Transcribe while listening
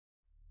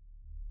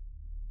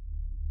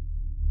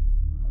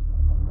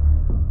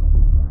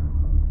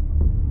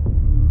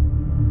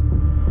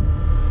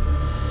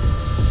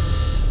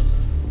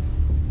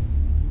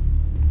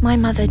My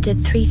mother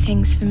did 3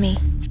 things for me.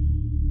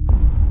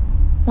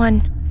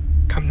 1.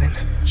 Come then.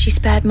 She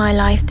spared my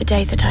life the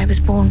day that I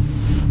was born.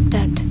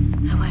 Don't.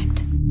 I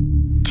won't.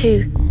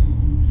 2.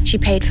 She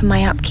paid for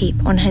my upkeep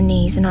on her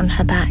knees and on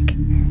her back.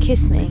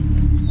 Kiss me.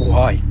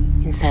 Why?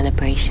 In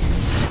celebration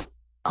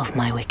of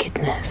my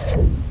wickedness.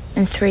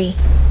 And 3.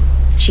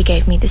 She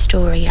gave me the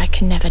story I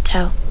can never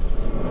tell.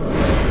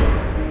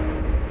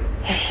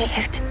 If you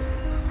lived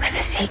with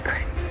a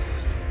secret,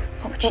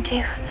 what would you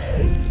do?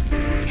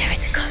 There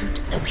is a code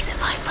that we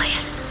survived by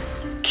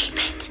Eleanor. Keep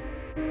it.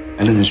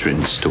 Eleanor's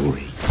written a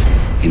story.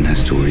 In her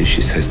story,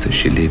 she says that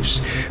she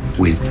lives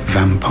with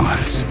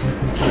vampires.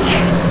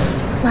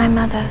 My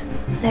mother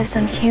lives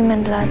on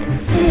human blood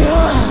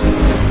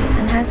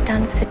and has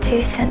done for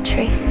 2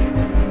 centuries.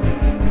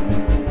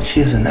 She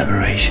is an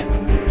aberration.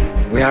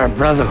 We are a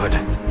brotherhood.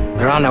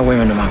 There are no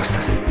women amongst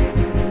us.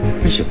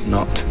 We should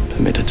not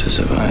permit her to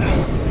survive.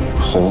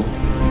 Whole.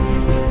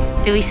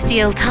 Do we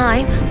steal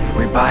time?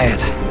 We buy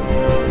it.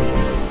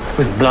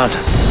 With blood.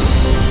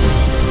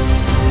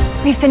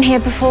 We've been here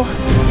before.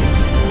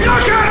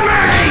 Look at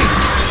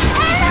me!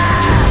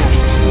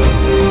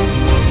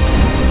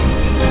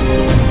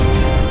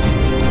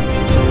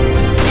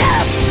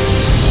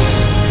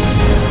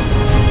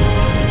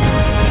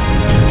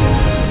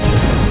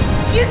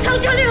 You've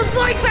told your little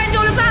boyfriend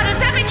all about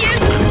us, haven't you?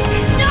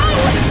 No!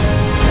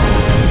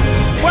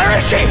 Where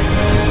is she?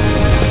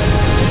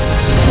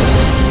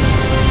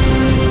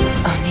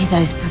 Only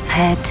those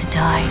prepared to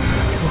die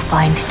will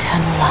find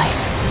eternal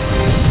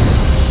life.